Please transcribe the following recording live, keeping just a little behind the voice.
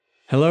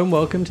Hello and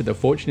welcome to the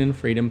Fortune and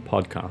Freedom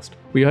podcast.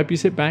 We hope you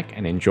sit back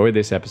and enjoy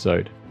this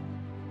episode.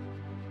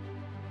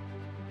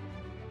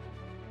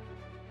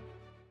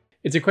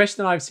 It's a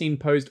question that I've seen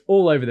posed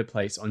all over the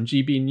place on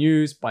GB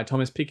News, by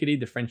Thomas Piketty,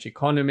 the French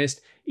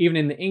economist, even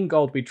in the In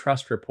Gold We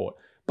Trust report,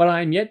 but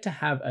I am yet to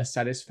have a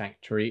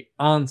satisfactory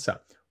answer.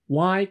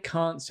 Why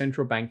can't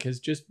central bankers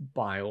just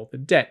buy all the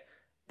debt?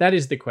 That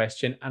is the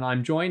question, and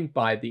I'm joined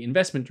by the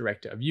investment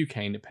director of UK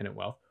Independent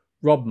Wealth,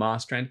 Rob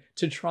Marstrand,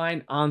 to try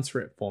and answer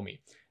it for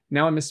me.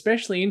 Now, I'm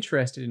especially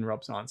interested in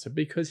Rob's answer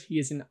because he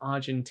is in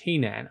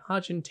Argentina, and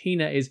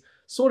Argentina is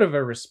sort of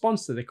a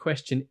response to the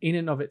question in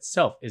and of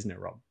itself, isn't it,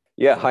 Rob?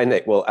 Yeah, hi,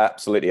 Nick. Well,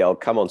 absolutely. I'll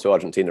come on to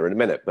Argentina in a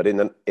minute. But in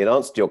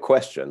answer to your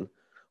question,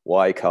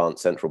 why can't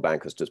central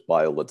bankers just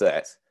buy all the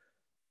debt?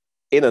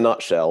 In a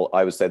nutshell,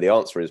 I would say the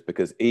answer is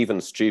because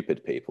even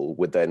stupid people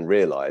would then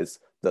realize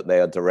that they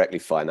are directly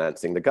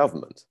financing the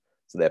government.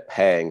 So they're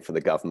paying for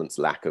the government's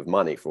lack of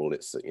money for all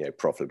its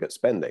profligate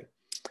spending.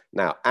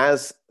 Now,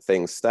 as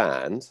things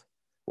stand,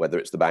 whether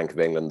it's the Bank of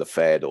England, the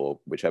Fed, or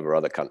whichever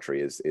other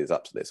country is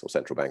up to this, or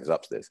central bank is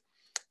up to this,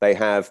 they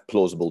have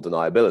plausible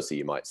deniability,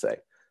 you might say.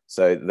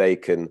 So they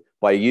can,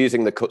 by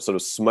using the sort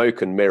of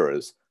smoke and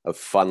mirrors of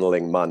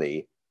funneling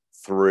money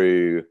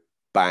through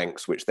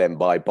banks, which then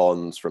buy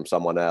bonds from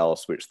someone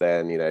else, which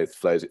then,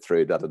 flows it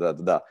through,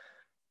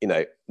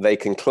 they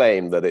can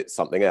claim that it's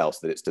something else,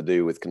 that it's to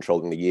do with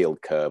controlling the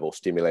yield curve or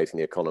stimulating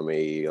the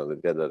economy.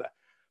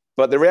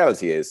 But the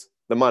reality is,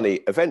 the money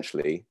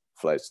eventually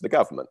flows to the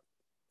government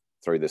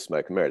through this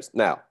smoke and mirrors.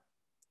 Now,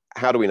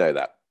 how do we know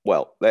that?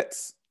 Well,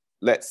 let's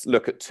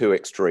look at two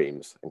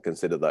extremes and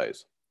consider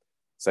those.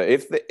 So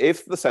if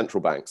the central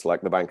banks,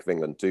 like the Bank of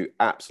England, do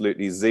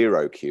absolutely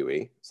zero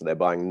QE, so they're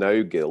buying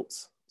no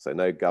gilts, so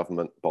no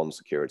government bond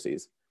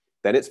securities,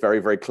 then it's very,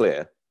 very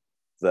clear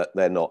that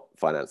they're not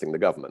financing the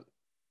government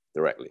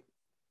directly.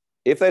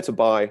 If they're to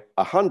buy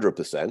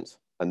 100%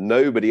 and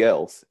nobody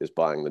else is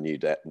buying the new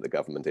debt that the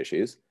government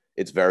issues,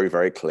 it's very,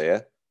 very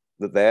clear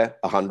that they're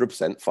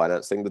 100%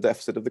 financing the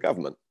deficit of the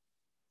government,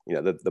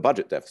 the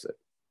budget deficit.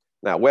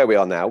 Now, where we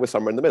are now, we're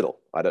somewhere in the middle.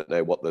 I don't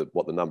know what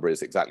the number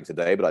is exactly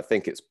today, but I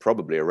think it's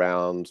probably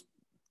around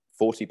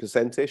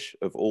 40%-ish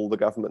of all the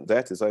government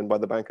debt is owned by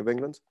the Bank of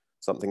England,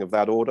 something of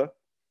that order.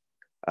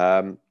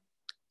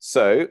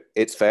 So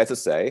it's fair to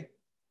say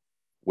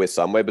we're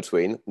somewhere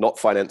between not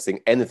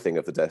financing anything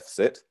of the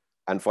deficit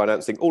and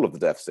financing all of the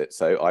deficit.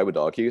 So I would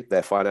argue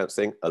they're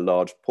financing a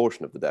large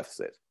portion of the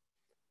deficit.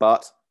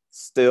 But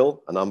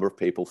still, a number of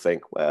people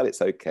think, well,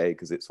 it's okay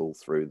because it's all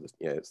through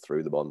it's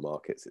through the bond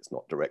markets. It's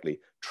not directly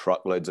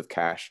truckloads of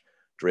cash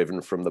driven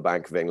from the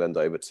Bank of England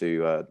over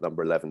to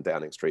number 11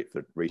 Downing Street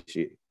for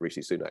Rishi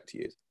Sunak to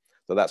use.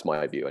 So that's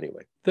my view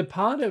anyway. The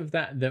part of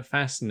that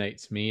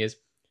fascinates me is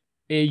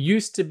it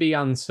used to be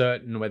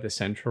uncertain whether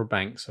central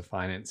banks are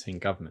financing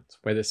governments,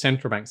 whether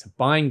central banks are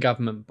buying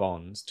government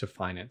bonds to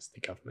finance the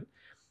government,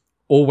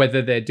 or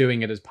whether they're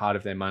doing it as part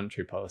of their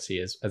monetary policy,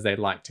 as they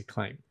like to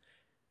claim.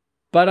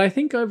 But I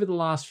think over the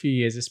last few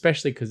years,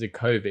 especially because of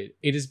COVID,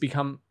 it has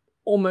become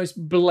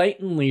almost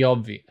blatantly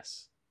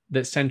obvious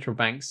that central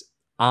banks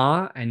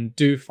are and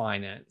do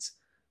finance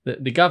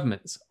the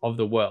governments of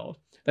the world.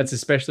 That's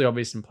especially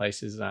obvious in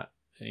places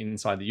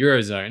inside the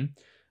Eurozone.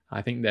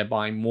 I think they're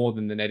buying more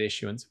than the net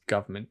issuance of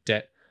government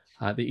debt,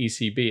 the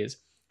ECB is.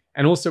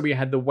 And also we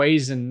had the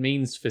Ways and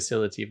Means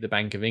facility of the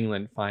Bank of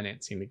England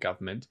financing the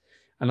government.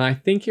 And I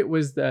think it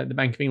was the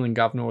Bank of England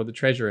governor or the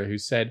treasurer who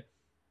said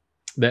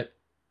that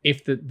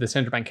if the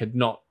central bank had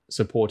not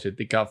supported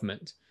the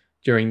government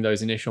during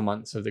those initial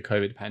months of the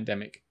COVID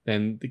pandemic,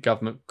 then the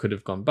government could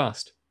have gone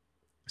bust.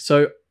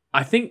 So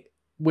I think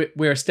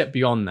we're a step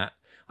beyond that.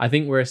 I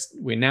think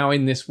we're now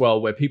in this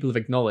world where people have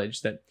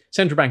acknowledged that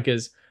central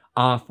bankers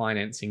are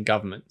financing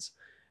governments.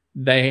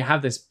 They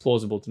have this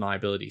plausible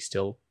deniability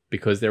still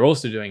because they're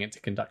also doing it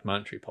to conduct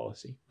monetary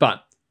policy.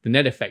 But the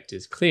net effect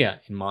is clear,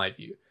 in my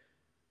view.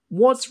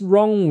 What's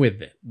wrong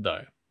with it,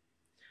 though?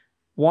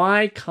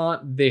 Why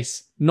can't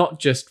this not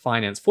just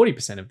finance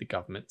 40% of the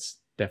government's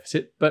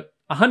deficit, but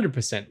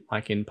 100%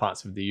 like in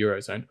parts of the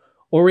Eurozone,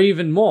 or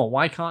even more?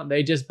 Why can't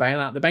they just bail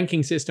out the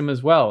banking system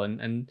as well?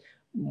 And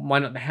why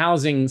not the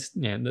housing,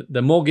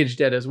 the mortgage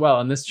debt as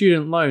well, and the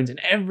student loans and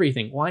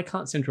everything? Why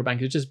can't central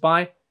bankers just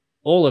buy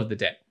all of the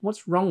debt?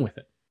 What's wrong with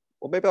it?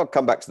 Well, maybe I'll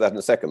come back to that in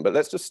a second, but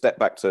let's just step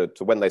back to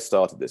when they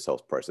started this whole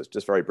process,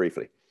 just very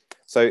briefly.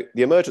 So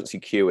the emergency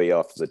QE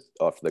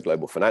after the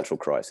global financial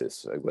crisis,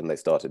 so when they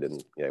started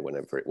in,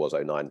 whenever it was,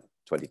 2009,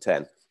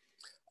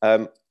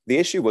 2010, the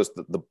issue was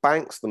that the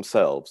banks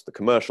themselves, the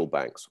commercial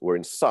banks, were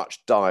in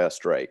such dire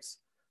straits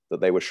that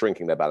they were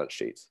shrinking their balance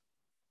sheets.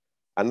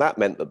 And that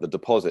meant that the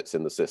deposits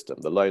in the system,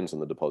 the loans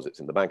and the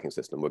deposits in the banking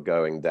system were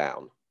going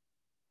down,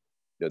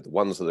 the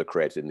ones that are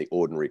created in the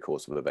ordinary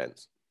course of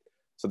events.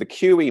 So the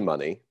QE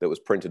money that was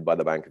printed by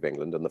the Bank of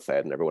England and the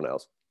Fed and everyone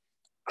else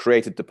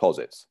created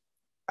deposits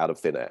out of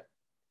thin air.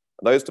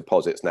 And those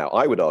deposits now,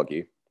 I would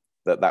argue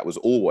that was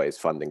always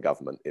funding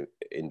government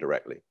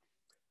indirectly.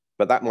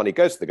 But that money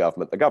goes to the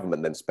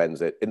government then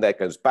spends it, and that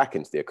goes back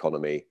into the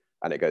economy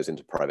and it goes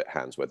into private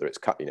hands, whether it's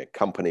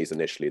companies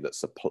initially that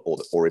support,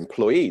 or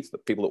employees, the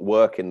people that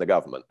work in the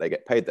government. They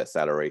get paid their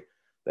salary,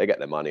 they get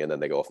their money, and then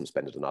they go off and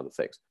spend it on other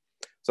things.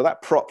 So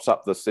that props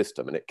up the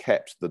system, and it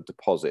kept the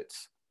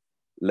deposits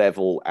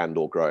level and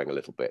or growing a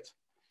little bit.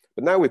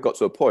 But now we've got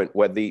to a point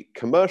where the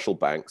commercial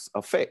banks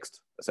are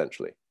fixed,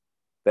 essentially.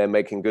 They're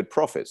making good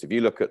profits. If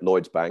you look at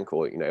Lloyds Bank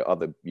or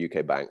other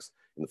UK banks,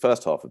 in the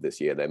first half of this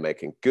year, they're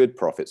making good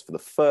profits for the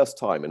first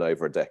time in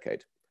over a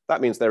decade.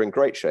 That means they're in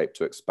great shape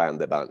to expand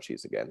their balance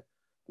sheets again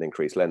and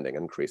increase lending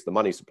and increase the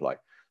money supply.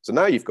 So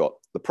now you've got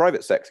the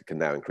private sector can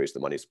now increase the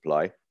money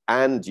supply,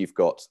 and you've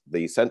got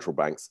the central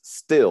banks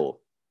still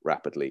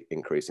rapidly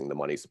increasing the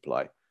money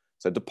supply.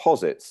 So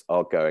deposits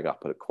are going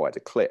up at quite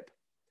a clip.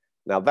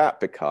 Now that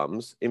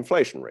becomes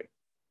inflationary.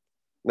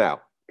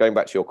 Now, going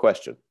back to your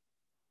question,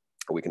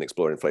 we can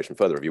explore inflation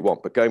further if you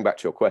want, but going back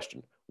to your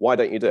question, why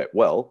don't you do it?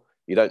 Well,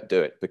 you don't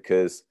do it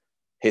because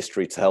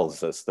history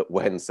tells us that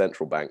when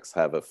central banks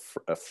have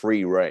a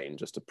free rein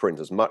just to print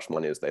as much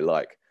money as they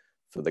like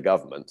for the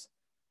government,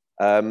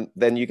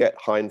 then you get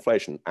high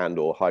inflation and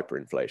or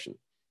hyperinflation.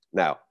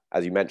 Now,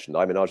 as you mentioned,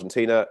 I'm in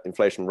Argentina.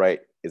 Inflation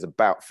rate is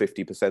about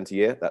 50% a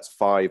year. That's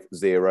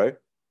 50.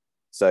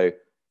 So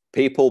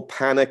people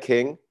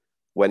panicking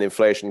when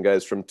inflation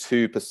goes from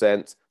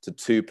 2% to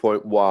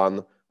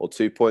 2.1 or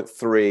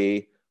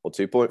 2.3 or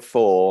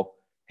 2.4.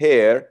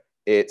 Here,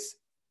 it's,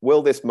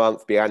 will this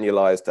month be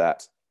annualized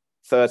at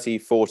 30,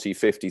 40,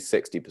 50,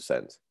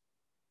 60%?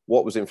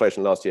 What was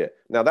inflation last year?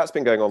 Now, that's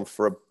been going on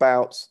for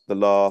about the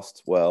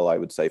last, well, I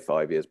would say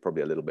 5 years,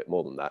 probably a little bit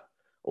more than that.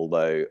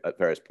 Although at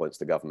various points,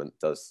 the government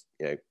does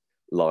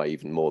lie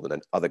even more than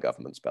other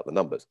governments about the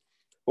numbers.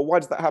 But why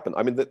does that happen?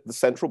 I mean, the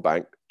central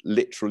bank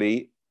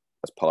literally,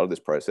 as part of this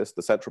process,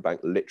 the central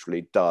bank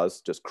literally does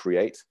just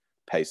create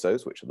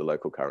pesos, which are the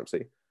local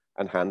currency,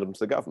 and hand them to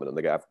the government. And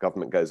the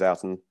government goes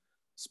out and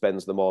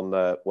spends them on,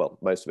 well,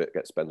 most of it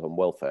gets spent on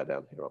welfare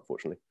down here,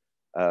 unfortunately.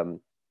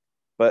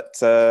 But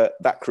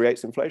that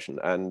creates inflation.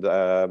 And,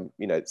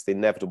 it's the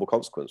inevitable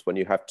consequence. When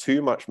you have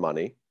too much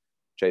money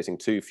chasing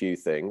too few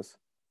things,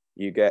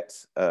 you get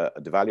a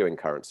devaluing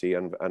currency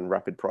and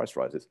rapid price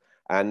rises.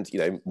 And,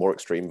 more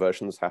extreme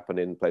versions happen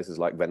in places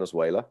like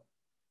Venezuela.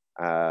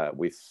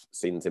 We've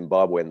seen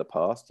Zimbabwe in the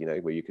past,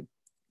 where you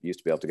used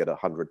to be able to get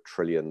 $100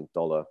 trillion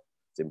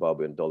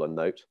Zimbabwean dollar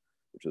note,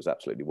 which was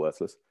absolutely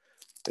worthless.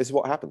 This is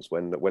what happens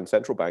when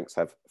central banks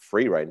have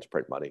free rein to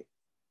print money.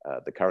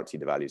 The currency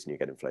devalues and you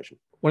get inflation.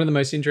 One of the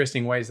most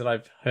interesting ways that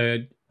I've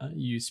heard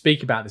you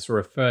speak about this or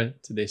refer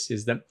to this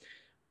is that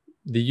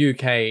the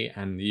UK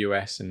and the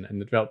US and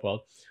the developed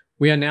world,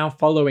 we are now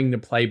following the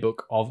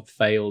playbook of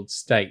failed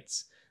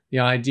states. The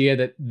idea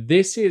that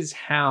this is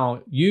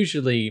how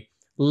usually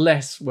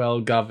less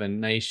well-governed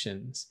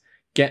nations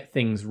get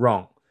things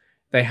wrong.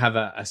 They have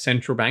a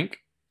central bank,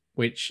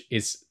 which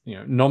is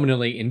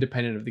nominally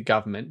independent of the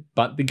government,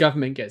 but the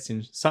government gets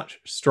in such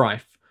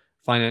strife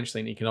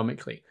financially and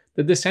economically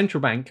that the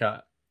central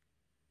banker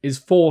is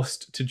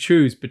forced to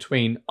choose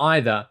between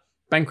either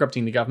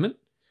bankrupting the government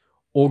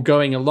or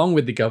going along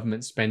with the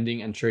government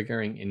spending and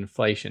triggering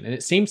inflation. And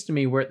it seems to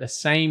me we're at the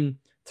same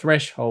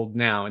threshold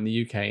now in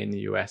the UK, in the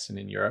US, and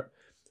in Europe,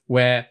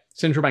 where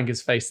central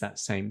bankers face that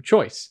same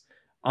choice.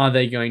 Are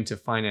they going to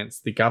finance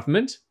the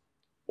government,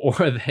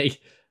 or are they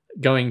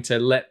going to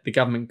let the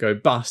government go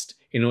bust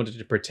in order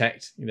to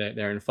protect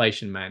their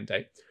inflation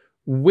mandate?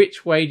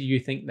 Which way do you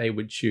think they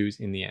would choose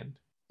in the end?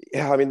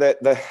 Yeah, I mean,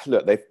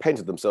 look, they've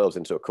painted themselves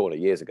into a corner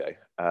years ago.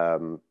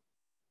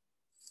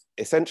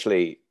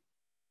 Essentially,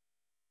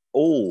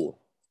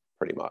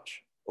 pretty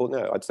much,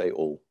 I'd say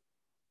all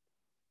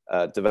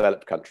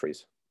developed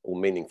countries, all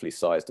meaningfully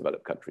sized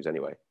developed countries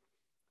anyway,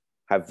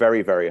 have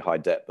very, very high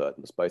debt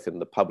burdens, both in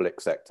the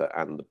public sector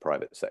and the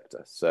private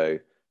sector. So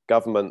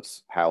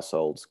governments,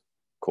 households,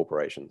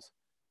 corporations,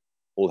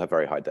 all have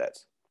very high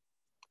debts.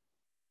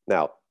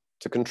 Now,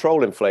 to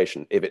control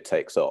inflation, if it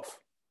takes off,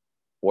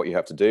 what you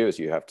have to do is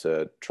you have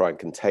to try and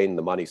contain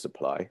the money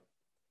supply.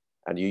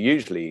 And you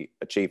usually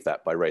achieve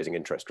that by raising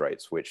interest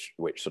rates, which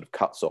sort of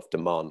cuts off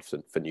demand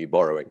for new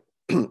borrowing,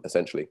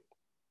 essentially.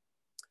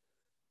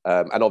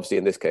 And obviously,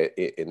 in this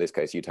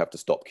case, you'd have to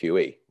stop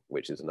QE,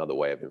 which is another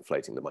way of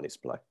inflating the money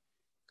supply.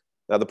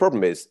 Now, the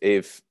problem is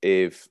if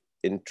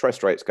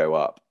interest rates go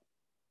up,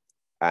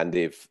 and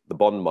if the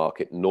bond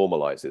market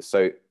normalizes.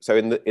 So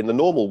in the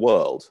normal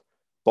world,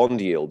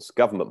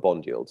 government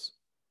bond yields,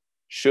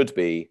 should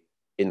be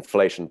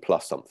inflation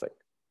plus something.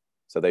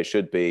 So they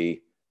should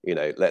be,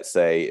 let's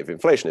say if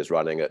inflation is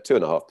running at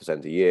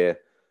 2.5% a year,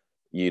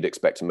 you'd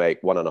expect to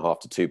make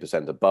 1.5% to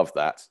 2% above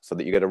that, so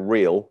that you get a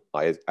real,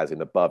 as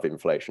in above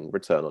inflation,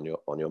 return on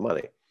your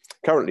money.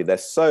 Currently,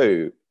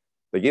 the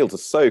yields are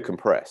so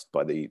compressed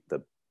by the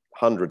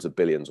hundreds of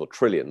billions or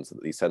trillions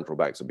that these central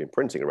banks have been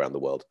printing around the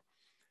world,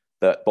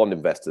 that bond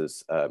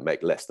investors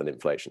make less than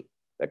inflation.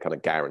 They're kind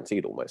of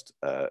guaranteed almost,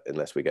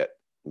 unless we get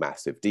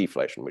massive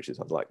deflation, which is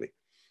unlikely.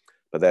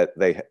 But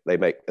they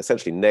make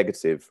essentially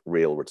negative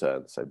real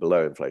returns, so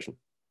below inflation.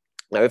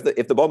 Now, if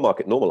the bond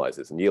market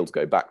normalizes and yields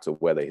go back to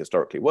where they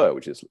historically were,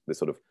 which is this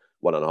sort of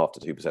 1.5%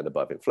 to 2%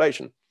 above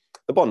inflation,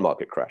 the bond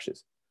market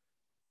crashes.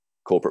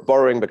 Corporate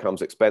borrowing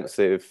becomes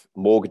expensive,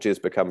 mortgages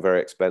become very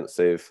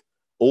expensive,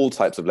 all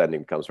types of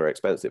lending becomes very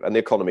expensive, and the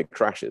economy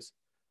crashes.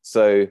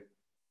 So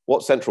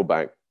what central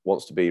bank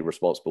wants to be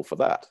responsible for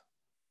that?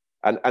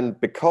 And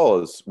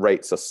because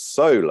rates are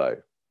so low,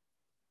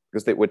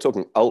 because we're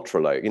talking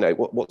ultra low,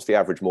 what's the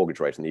average mortgage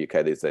rate in the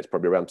UK these days?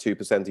 Probably around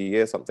 2% a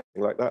year, something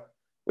like that,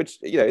 which,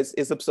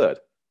 is absurd.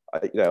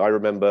 I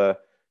remember,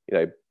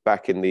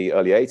 back in the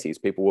early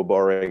 80s, people were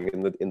borrowing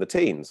in the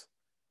teens.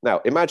 Now,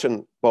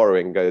 imagine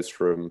borrowing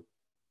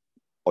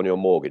on your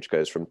mortgage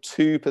goes from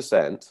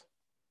 2%.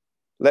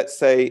 Let's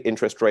say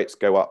interest rates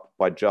go up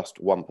by just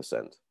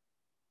 1%.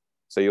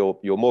 So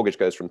your mortgage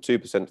goes from 2% to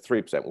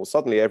 3%. Well,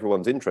 suddenly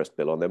everyone's interest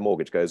bill on their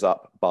mortgage goes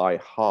up by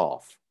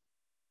half.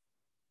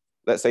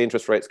 Let's say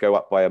interest rates go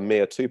up by a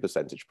mere 2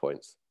 percentage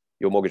points.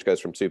 Your mortgage goes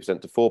from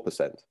 2% to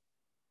 4%.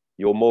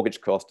 Your mortgage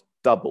cost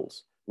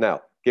doubles.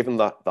 Now, given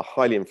the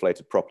highly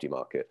inflated property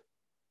market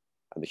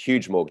and the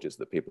huge mortgages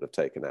that people have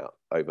taken out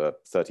over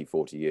 30,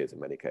 40 years in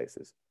many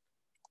cases,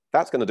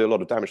 that's going to do a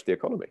lot of damage to the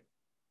economy.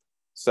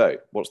 So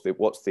what's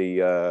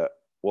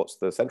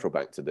the central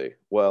bank to do?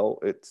 Well,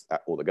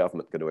 or the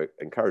government going to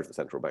encourage the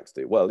central bank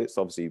to do? Well, it's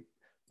obviously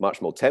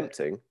much more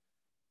tempting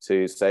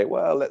to say,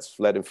 well, let's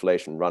let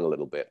inflation run a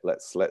little bit.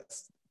 Let's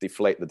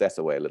deflate the debt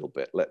away a little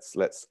bit. Let's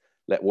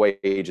let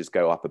wages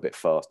go up a bit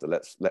faster.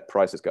 Let's let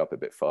prices go up a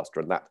bit faster.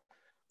 And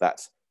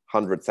that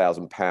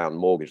 £100,000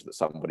 mortgage that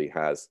somebody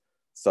has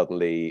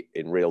suddenly,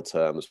 in real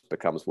terms,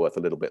 becomes worth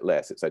a little bit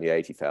less. It's only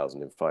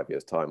 80,000 in 5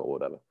 years' time or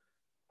whatever.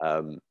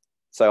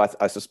 So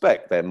I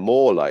suspect they're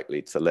more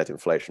likely to let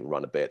inflation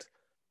run a bit,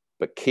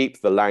 but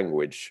keep the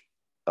language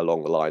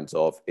along the lines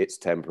of it's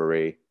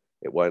temporary,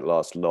 it won't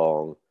last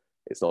long,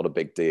 it's not a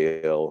big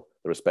deal,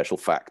 there are special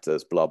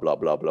factors, blah, blah,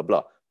 blah, blah,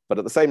 blah. But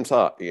at the same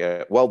time,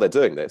 while they're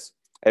doing this,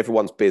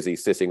 everyone's busy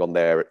sitting on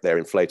their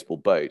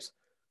inflatable boat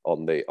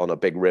on a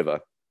big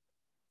river,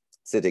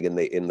 sitting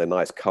in the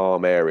nice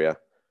calm area,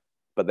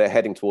 but they're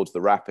heading towards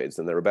the rapids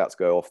and they're about to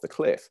go off the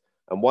cliff.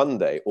 And one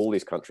day, all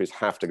these countries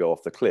have to go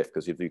off the cliff,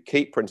 because if you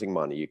keep printing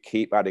money, you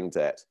keep adding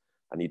debt,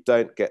 and you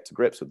don't get to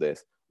grips with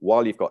this,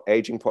 while you've got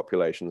aging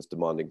populations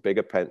demanding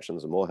bigger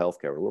pensions and more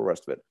healthcare and all the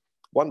rest of it,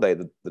 one day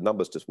the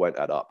numbers just won't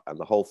add up, and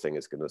the whole thing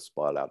is going to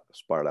spiral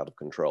out of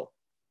control.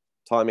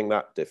 Timing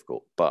that,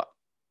 difficult, but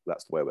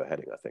that's the way we're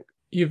heading, I think.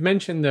 You've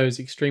mentioned those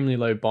extremely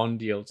low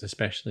bond yields,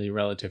 especially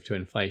relative to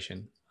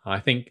inflation. I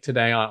think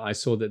today I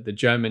saw that the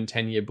German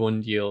 10-year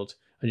bond yield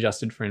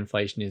adjusted for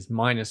inflation is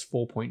minus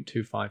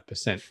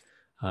 4.25%.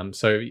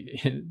 So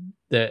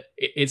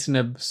it's an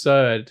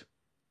absurd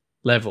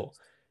level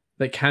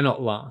that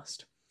cannot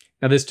last.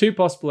 Now, there's two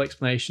possible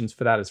explanations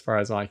for that as far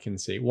as I can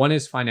see. One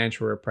is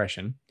financial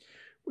repression,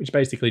 which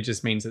basically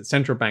just means that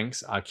central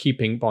banks are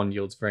keeping bond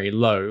yields very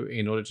low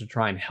in order to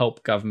try and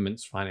help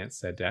governments finance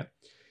their debt.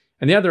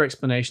 And the other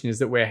explanation is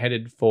that we're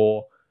headed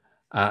for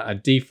a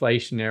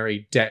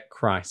deflationary debt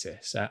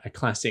crisis, a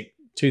classic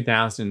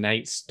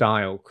 2008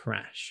 style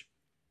crash.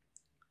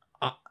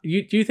 Do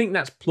you think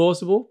that's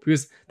plausible?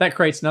 Because that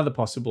creates another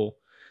possible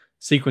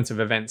sequence of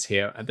events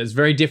here that's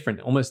very different,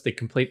 almost the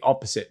complete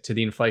opposite to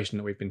the inflation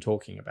that we've been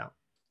talking about.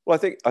 Well, I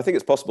think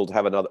it's possible to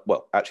have another.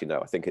 Well, actually,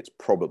 no. I think it's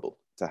probable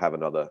to have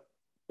another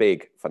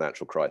big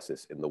financial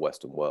crisis in the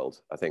Western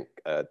world. I think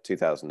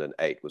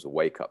 2008 was a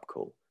wake-up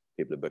call.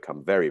 People have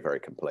become very, very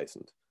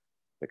complacent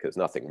because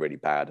nothing really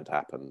bad had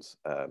happened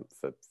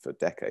for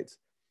decades,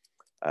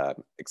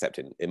 except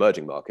in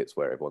emerging markets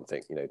where everyone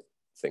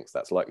thinks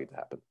that's likely to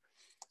happen.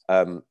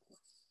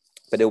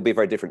 But it will be a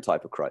very different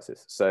type of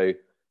crisis. So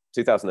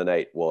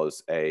 2008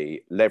 was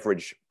a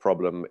leverage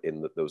problem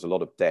in that there was a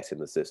lot of debt in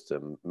the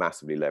system,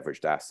 massively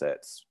leveraged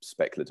assets,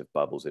 speculative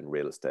bubbles in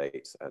real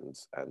estate and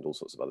all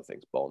sorts of other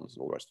things, bonds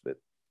and all the rest of it.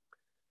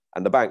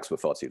 And the banks were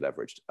far too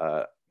leveraged.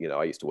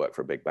 I used to work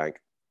for a big bank,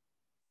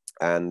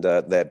 and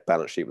their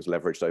balance sheet was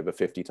leveraged over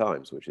 50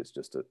 times, which is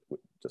just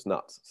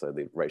nuts. So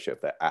the ratio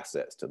of their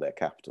assets to their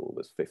capital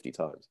was 50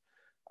 times.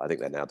 I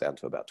think they're now down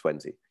to about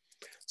 20.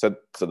 So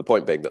the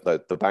point being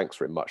that the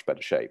banks are in much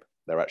better shape.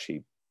 They're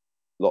actually,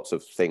 lots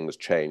of things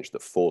changed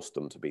that forced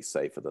them to be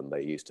safer than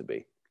they used to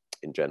be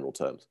in general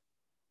terms.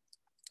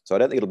 So I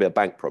don't think it'll be a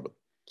bank problem,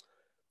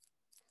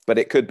 but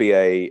it could be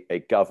a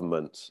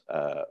government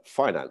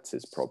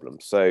finances problem.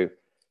 So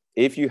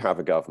if you have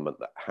a government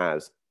that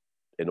has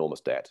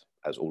enormous debt,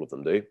 as all of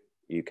them do,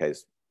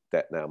 UK's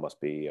debt now must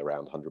be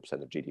around 100%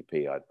 of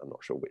GDP. I'm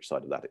not sure which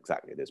side of that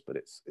exactly it is, but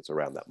it's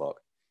around that mark.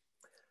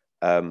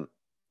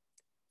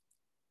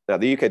 Now,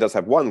 the UK does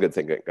have one good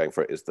thing going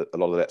for it, is that a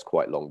lot of the debt's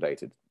quite long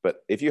dated.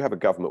 But if you have a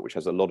government which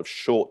has a lot of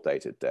short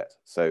dated debt,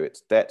 so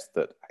it's debt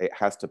that it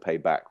has to pay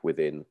back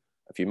within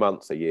a few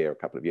months, a year, a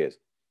couple of years,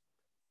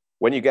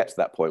 when you get to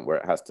that point where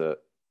it has to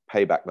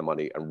pay back the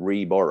money and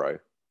re-borrow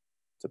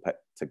to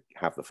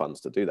have the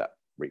funds to do that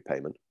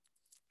repayment,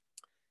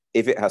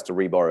 if it has to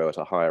re-borrow at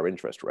a higher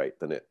interest rate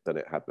than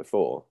it had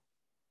before,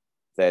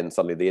 then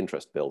suddenly the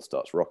interest bill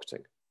starts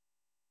rocketing.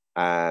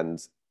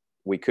 And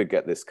we could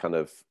get this kind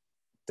of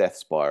death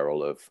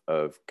spiral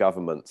of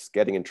governments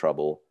getting in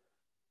trouble,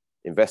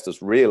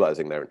 investors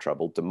realizing they're in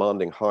trouble,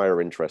 demanding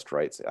higher interest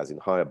rates, as in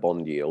higher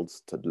bond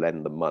yields to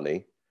lend them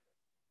money,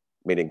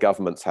 meaning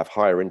governments have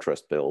higher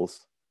interest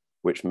bills,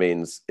 which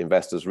means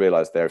investors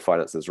realize their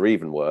finances are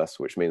even worse,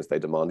 which means they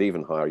demand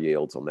even higher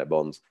yields on their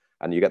bonds.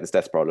 And you get this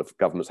death spiral of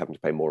governments having to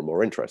pay more and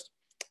more interest.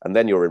 And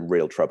then you're in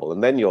real trouble.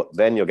 And then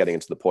you're getting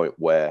into the point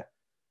where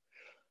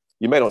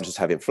you may not just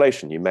have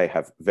inflation, you may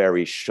have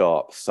very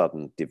sharp,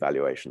 sudden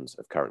devaluations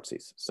of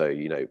currencies. So,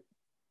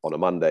 on a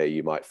Monday,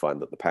 you might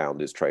find that the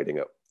pound is trading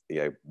at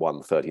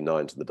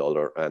 139 to the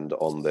dollar, and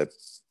on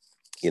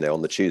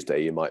the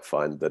Tuesday, you might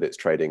find that it's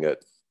trading at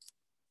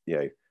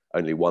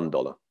only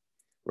 $1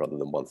 rather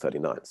than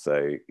 139.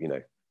 So,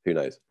 who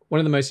knows? One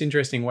of the most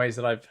interesting ways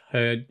that I've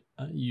heard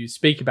you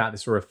speak about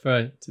this or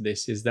refer to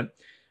this is that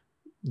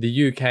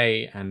the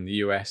UK and the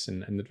US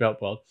and the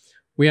developed world,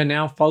 we are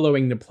now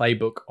following the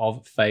playbook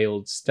of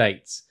failed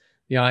states.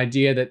 The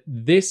idea that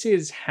this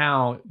is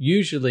how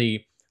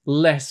usually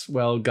less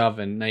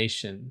well-governed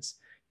nations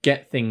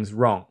get things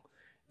wrong.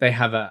 They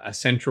have a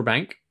central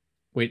bank,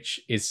 which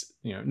is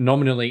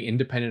nominally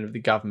independent of the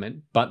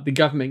government, but the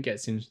government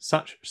gets in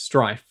such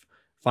strife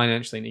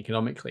financially and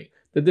economically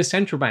that the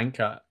central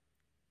banker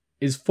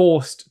is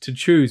forced to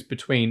choose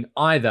between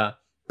either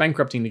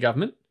bankrupting the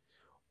government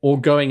or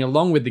going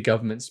along with the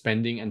government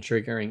spending and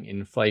triggering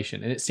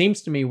inflation. And it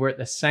seems to me we're at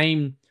the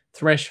same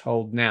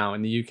threshold now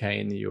in the UK,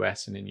 in the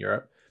US, and in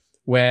Europe,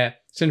 where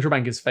central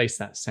bankers face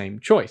that same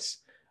choice.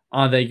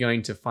 Are they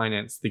going to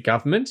finance the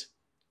government,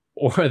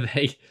 or are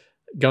they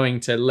going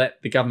to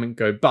let the government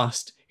go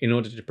bust in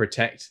order to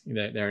protect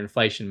their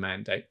inflation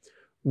mandate?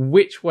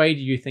 Which way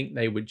do you think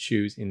they would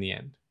choose in the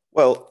end?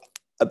 Well,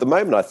 at the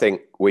moment, I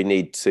think we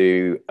need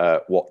to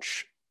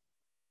watch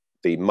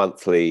the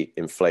monthly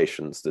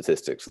inflation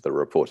statistics that are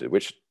reported,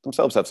 which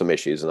themselves have some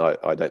issues, and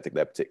I don't think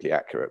they're particularly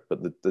accurate,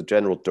 but the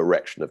general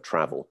direction of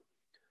travel,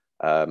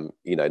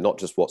 not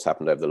just what's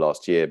happened over the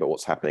last year, but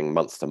what's happening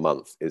month to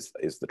month, is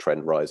the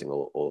trend rising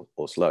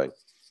or slowing?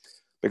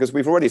 Because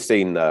we've already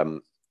seen,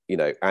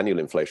 annual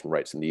inflation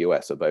rates in the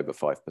US of over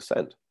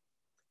 5%.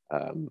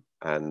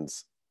 And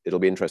it'll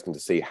be interesting to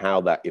see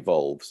how that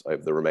evolves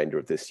over the remainder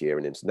of this year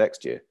and into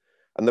next year.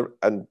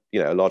 And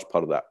a large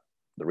part of that,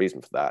 the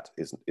reason for that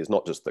is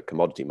not just that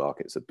commodity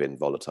markets have been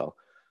volatile,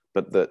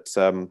 but that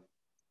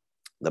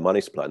the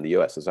money supply in the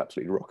US has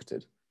absolutely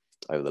rocketed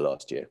over the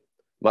last year,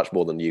 much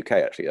more than the UK,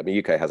 actually. I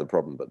mean, UK has a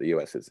problem, but the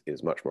US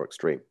is much more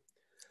extreme.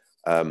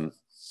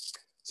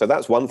 So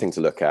that's one thing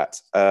to look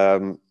at.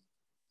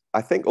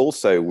 I think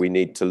also we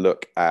need to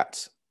look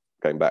at,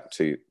 going back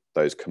to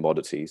those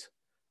commodities,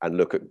 and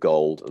look at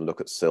gold and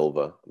look at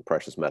silver and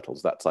precious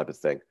metals, that type of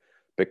thing,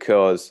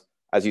 because,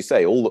 as you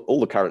say, all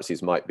the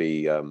currencies might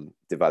be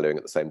devaluing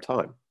at the same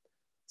time.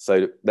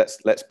 So let's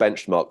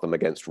benchmark them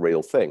against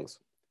real things.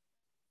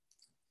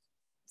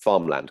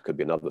 Farmland could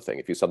be another thing.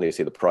 If you suddenly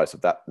see the price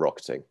of that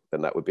rocketing,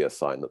 then that would be a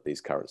sign that these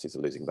currencies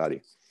are losing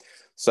value.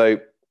 So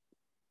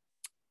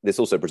this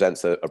also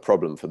presents a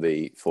problem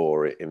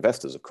for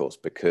investors, of course,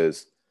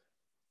 because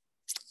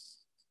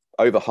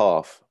over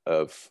half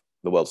of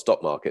the world's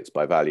stock markets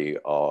by value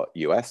are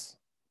US.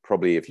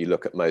 Probably if you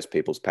look at most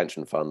people's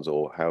pension funds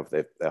or how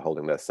they're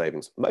holding their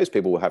savings, most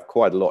people will have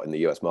quite a lot in the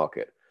US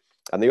market.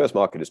 And the US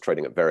market is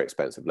trading at very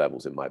expensive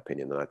levels, in my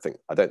opinion. And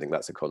I don't think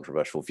that's a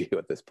controversial view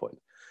at this point.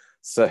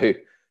 So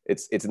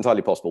it's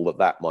entirely possible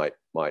that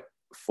might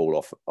fall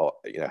off, or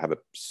have a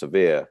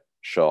severe,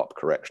 sharp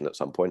correction at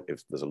some point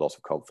if there's a loss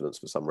of confidence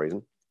for some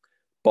reason.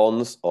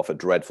 Bonds offer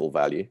dreadful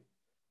value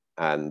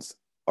and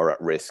are at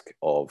risk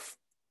of,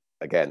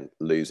 again,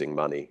 losing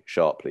money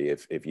sharply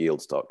if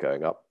yields start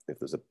going up, if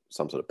there's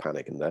some sort of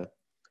panic in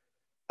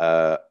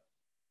there.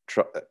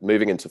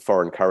 Moving into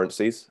foreign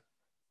currencies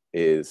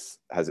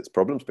has its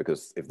problems,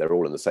 because if they're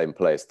all in the same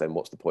place, then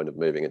what's the point of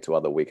moving into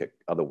other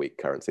weak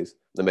currencies?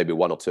 There may be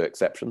one or two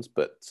exceptions,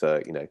 but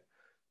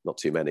not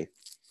too many.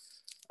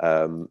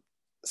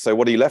 So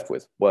what are you left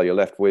with? Well, you're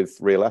left with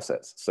real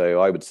assets.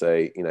 So I would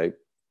say,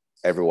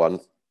 everyone,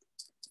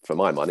 for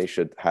my money,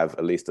 should have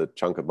at least a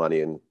chunk of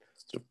money in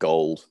sort of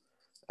gold,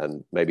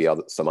 and maybe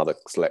some other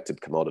selected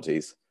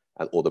commodities,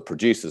 or the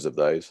producers of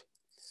those,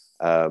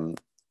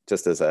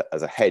 just as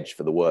a hedge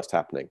for the worst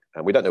happening.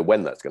 And we don't know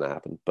when that's going to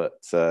happen, but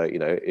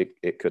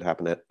it could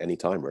happen at any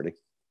time, really.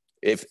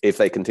 If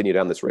they continue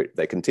down this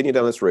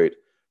route,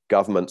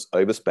 governments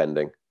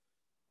overspending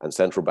and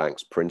central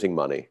banks printing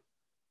money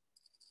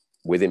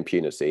with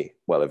impunity,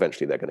 well,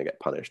 eventually they're going to get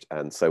punished,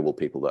 and so will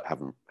people that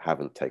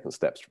haven't taken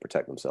steps to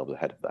protect themselves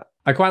ahead of that.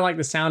 I quite like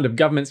the sound of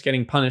governments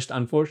getting punished.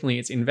 Unfortunately,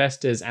 it's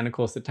investors and, of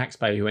course, the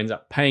taxpayer who ends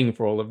up paying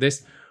for all of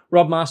this.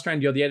 Rob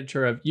Marstrand, you're the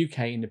editor of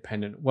UK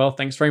Independent Wealth.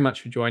 Thanks very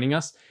much for joining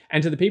us.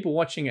 And to the people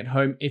watching at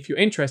home, if you're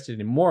interested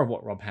in more of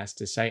what Rob has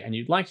to say and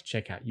you'd like to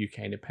check out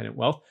UK Independent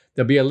Wealth,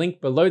 there'll be a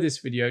link below this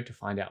video to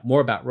find out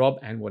more about Rob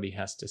and what he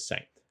has to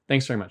say.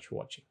 Thanks very much for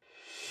watching.